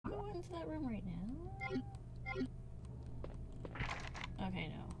room right now? Okay,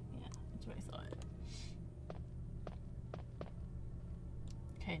 no. Yeah, that's what I thought.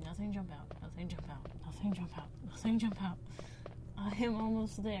 Okay, nothing jump out. Nothing jump out. Nothing jump out. Nothing jump out. I am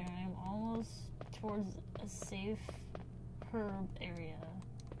almost there. I am almost towards a safe herb area.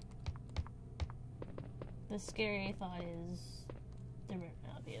 The scary thought is there might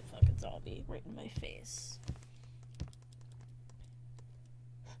not be a fucking zombie right in my face.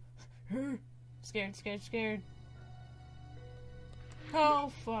 Scared, scared, scared. Oh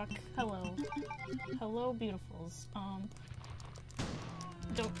fuck. Hello. Hello, beautifuls.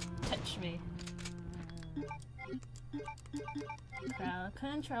 Don't touch me. Crowd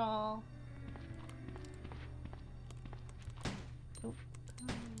control. Oop.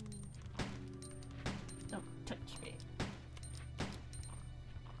 Don't touch me.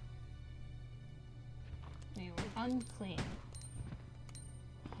 You are unclean.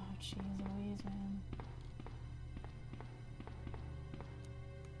 Oh, jeez Louise, man.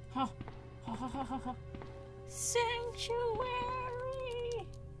 Ha! Ha ha ha ha ha! Sanctuary!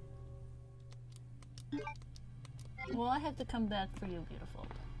 Well, I have to come back for you, beautiful.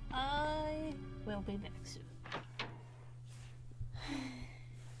 I will be back soon.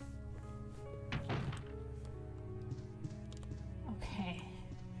 Okay.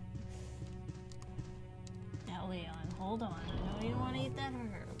 Now, Leon, hold on. I know you want to eat that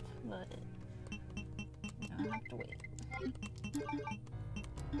herb, but you're gonna have to wait.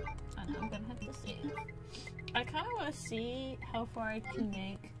 And I'm gonna have to save. I kind of want to see how far I can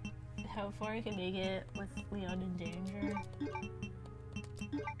make it with Leon in danger.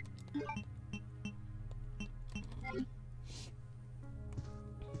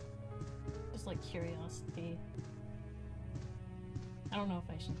 Just like curiosity. I don't know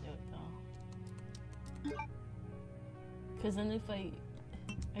if I should do it though. Because then if I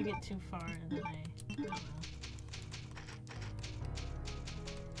get too far, then I don't know.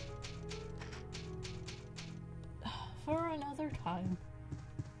 For another time.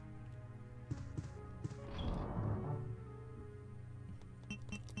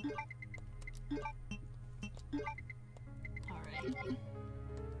 Alright.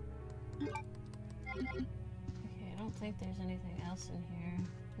 Okay, I don't think there's anything else in here.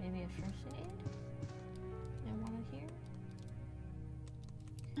 Maybe a first aid? And one in here?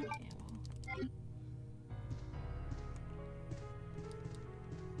 Ammo.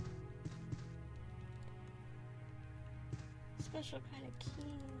 Special kind of key.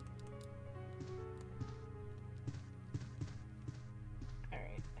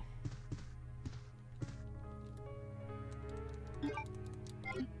 Alright.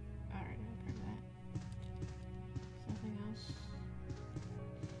 Alright, I'll grab that. Something else?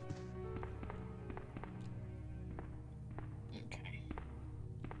 Okay.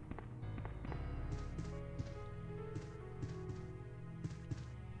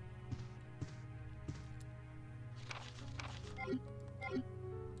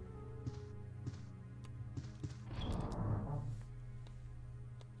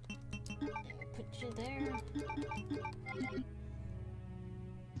 Put you there.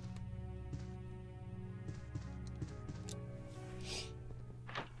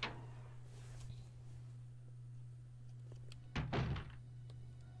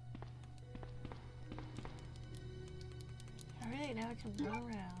 Alright, now I can run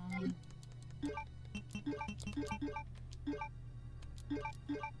around.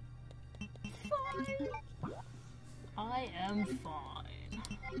 Fine. I am fine.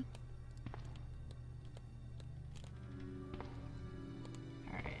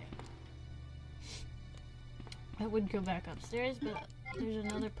 Alright. I would go back upstairs, but there's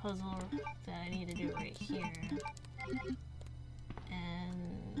another puzzle that I need to do right here.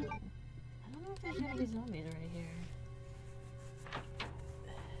 And I don't know if there's gonna be zombies right here.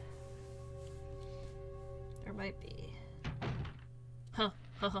 There might be. Huh,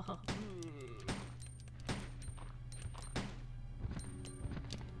 ha ha ha.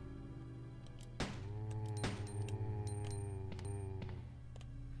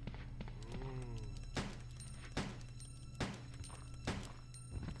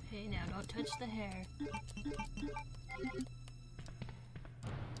 Hey, now don't touch the hair.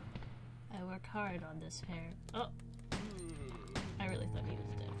 I work hard on this hair. Oh! I really thought he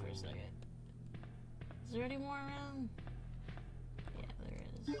was dead for a second. Is there any more around? Yeah, there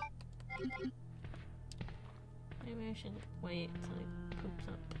is. Maybe I should wait until he poops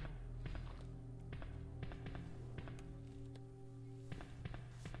up.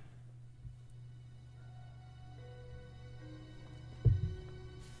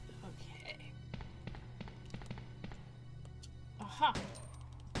 Okay. Aha!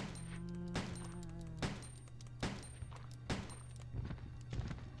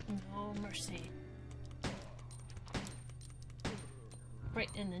 mercy. Right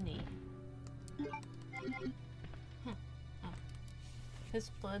in the knee. Huh. Oh. His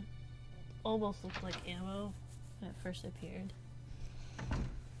blood almost looked like ammo when it first appeared.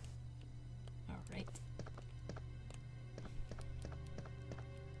 Alright.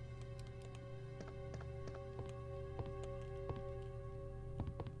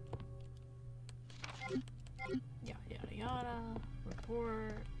 Yada yada yada.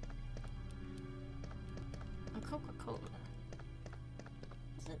 Report. A Coca-Cola.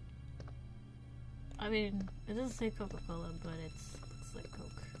 Is it? I mean, it doesn't say Coca-Cola, but it looks like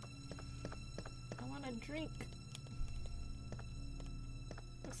Coke. I want a drink.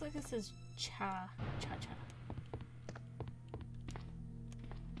 Looks like this is cha. Cha-cha.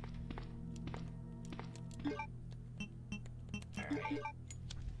 Alright.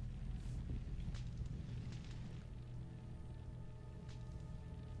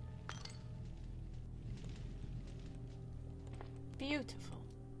 Beautiful.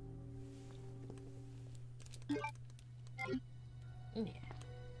 Yeah.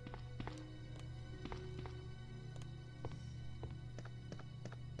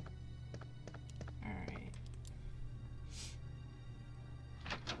 Alright.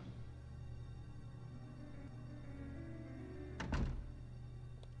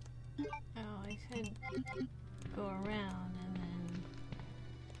 Oh, I could go around and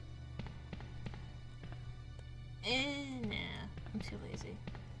then... nah. I'm too lazy.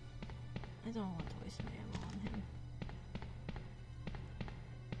 I don't want to waste my ammo on him.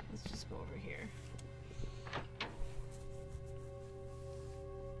 Let's just go over here.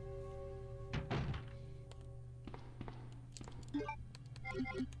 Okay,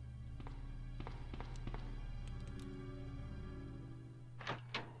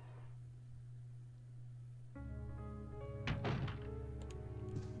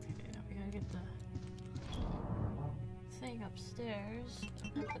 now we gotta get the thing upstairs.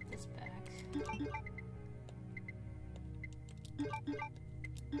 I'm gonna put this back. I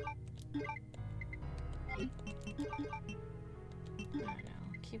don't know.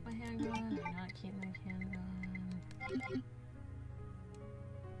 Keep my handgun or not keep my handgun.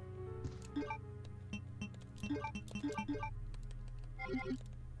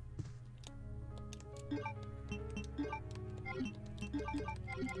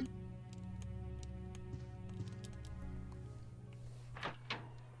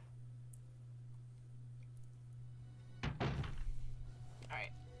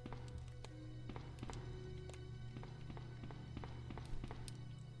 Alright.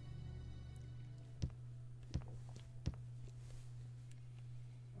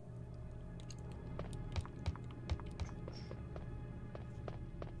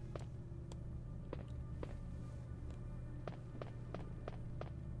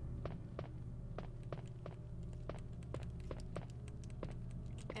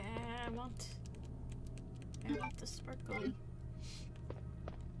 I want the sparkly.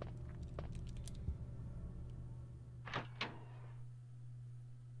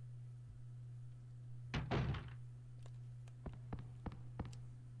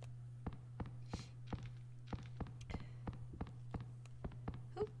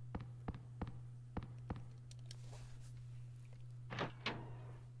 Oop.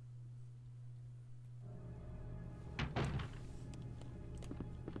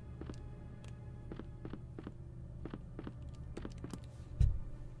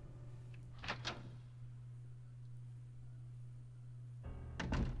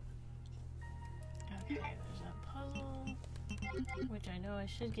 Okay, there's that puzzle, which I know I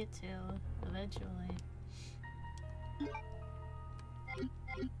should get to eventually.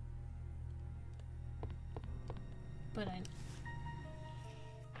 But I...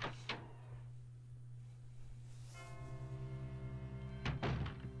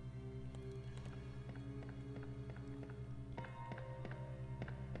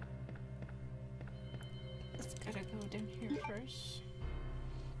 Just gotta go down here first.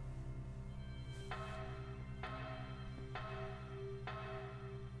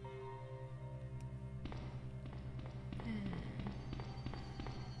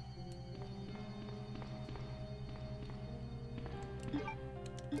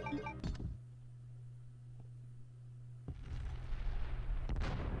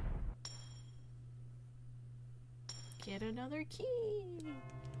 Get another key!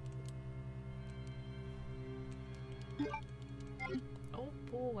 Oh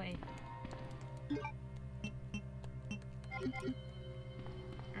boy.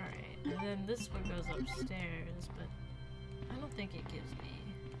 Alright, and then this one goes upstairs, but I don't think it gives me...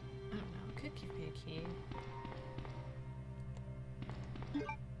 I don't know, it could give me a key.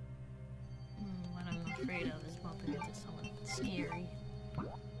 afraid of is bumping into someone scary.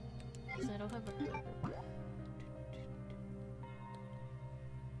 Because I don't have a burger.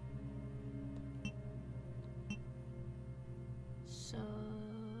 So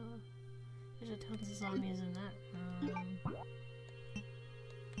there's a tons of zombies in that room.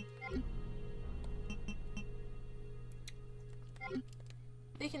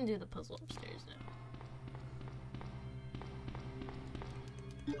 We can do the puzzle upstairs now.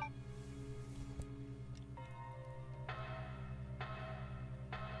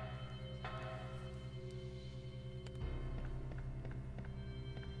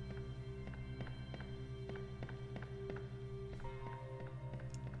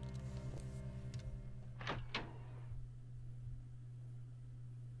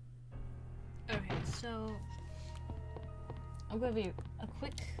 So, I'm gonna be a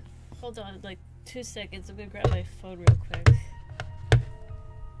quick, hold on, like 2 seconds, I'm gonna grab my phone real quick.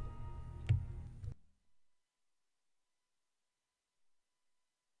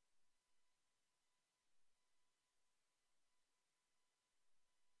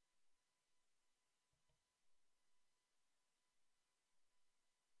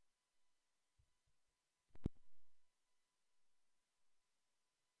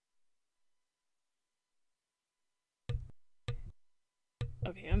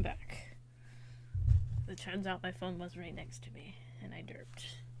 Okay, I'm back. It turns out my phone was right next to me, and I derped.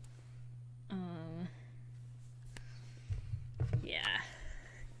 Yeah.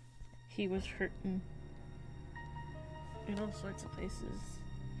 He was hurting in all sorts of places.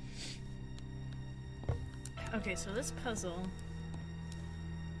 Okay, so this puzzle...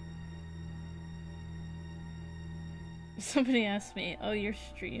 Somebody asked me, oh, you're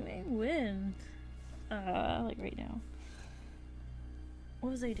streaming? When? Like right now. What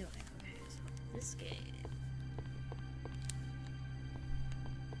was I doing? Okay, so this game.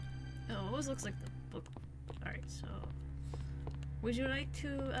 Oh, it always looks like the book. Alright, so would you like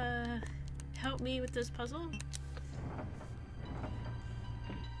to help me with this puzzle?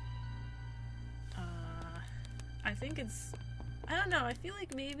 I think it's, I don't know, I feel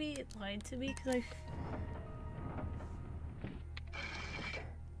like maybe it lied to me because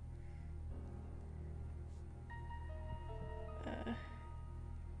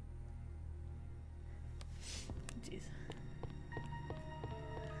jeez.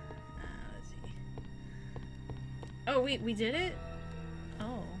 Let's see. Oh wait, we did it?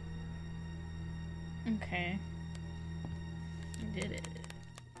 Oh. Okay. We did it.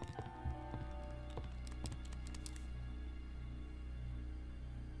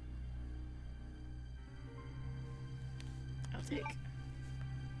 I'll take.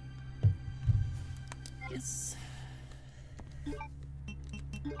 Yes.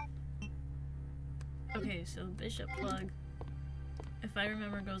 Okay, so the bishop plug, if I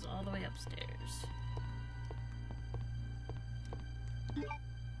remember, goes all the way upstairs.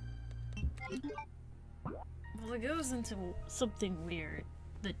 Well, it goes into something weird.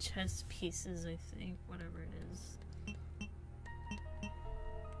 The chess pieces, I think, whatever it is.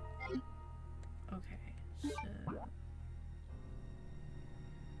 Okay, so...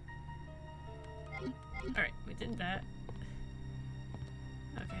 Alright, we did that.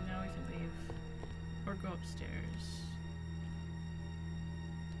 Okay, now we can leave. Or go upstairs.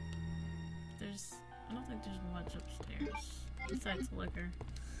 I don't think there's much upstairs. Besides liquor.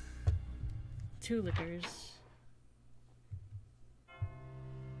 2 liquors.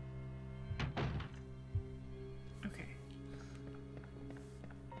 Okay.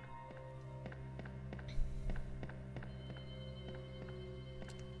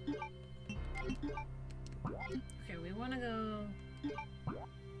 Okay, we want to go...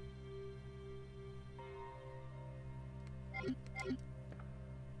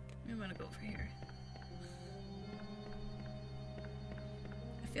 We want to go over here.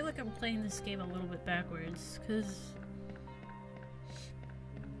 I feel like I'm playing this game a little bit backwards, because...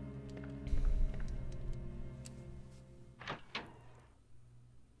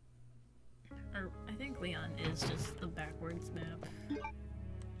 Or, I think Leon is just the backwards map.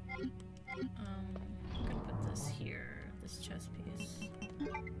 I'm gonna put this here, this chess piece.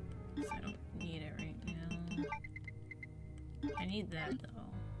 I don't need it right now. I need that, though.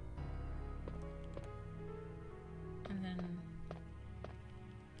 And then...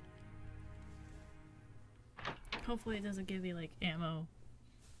 Hopefully it doesn't give me, like, ammo.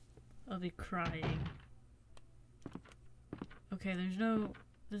 I'll be crying. Okay, there's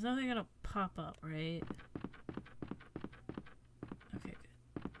nothing gonna pop up, right? Okay,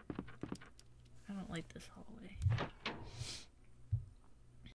 good. I don't like this hallway.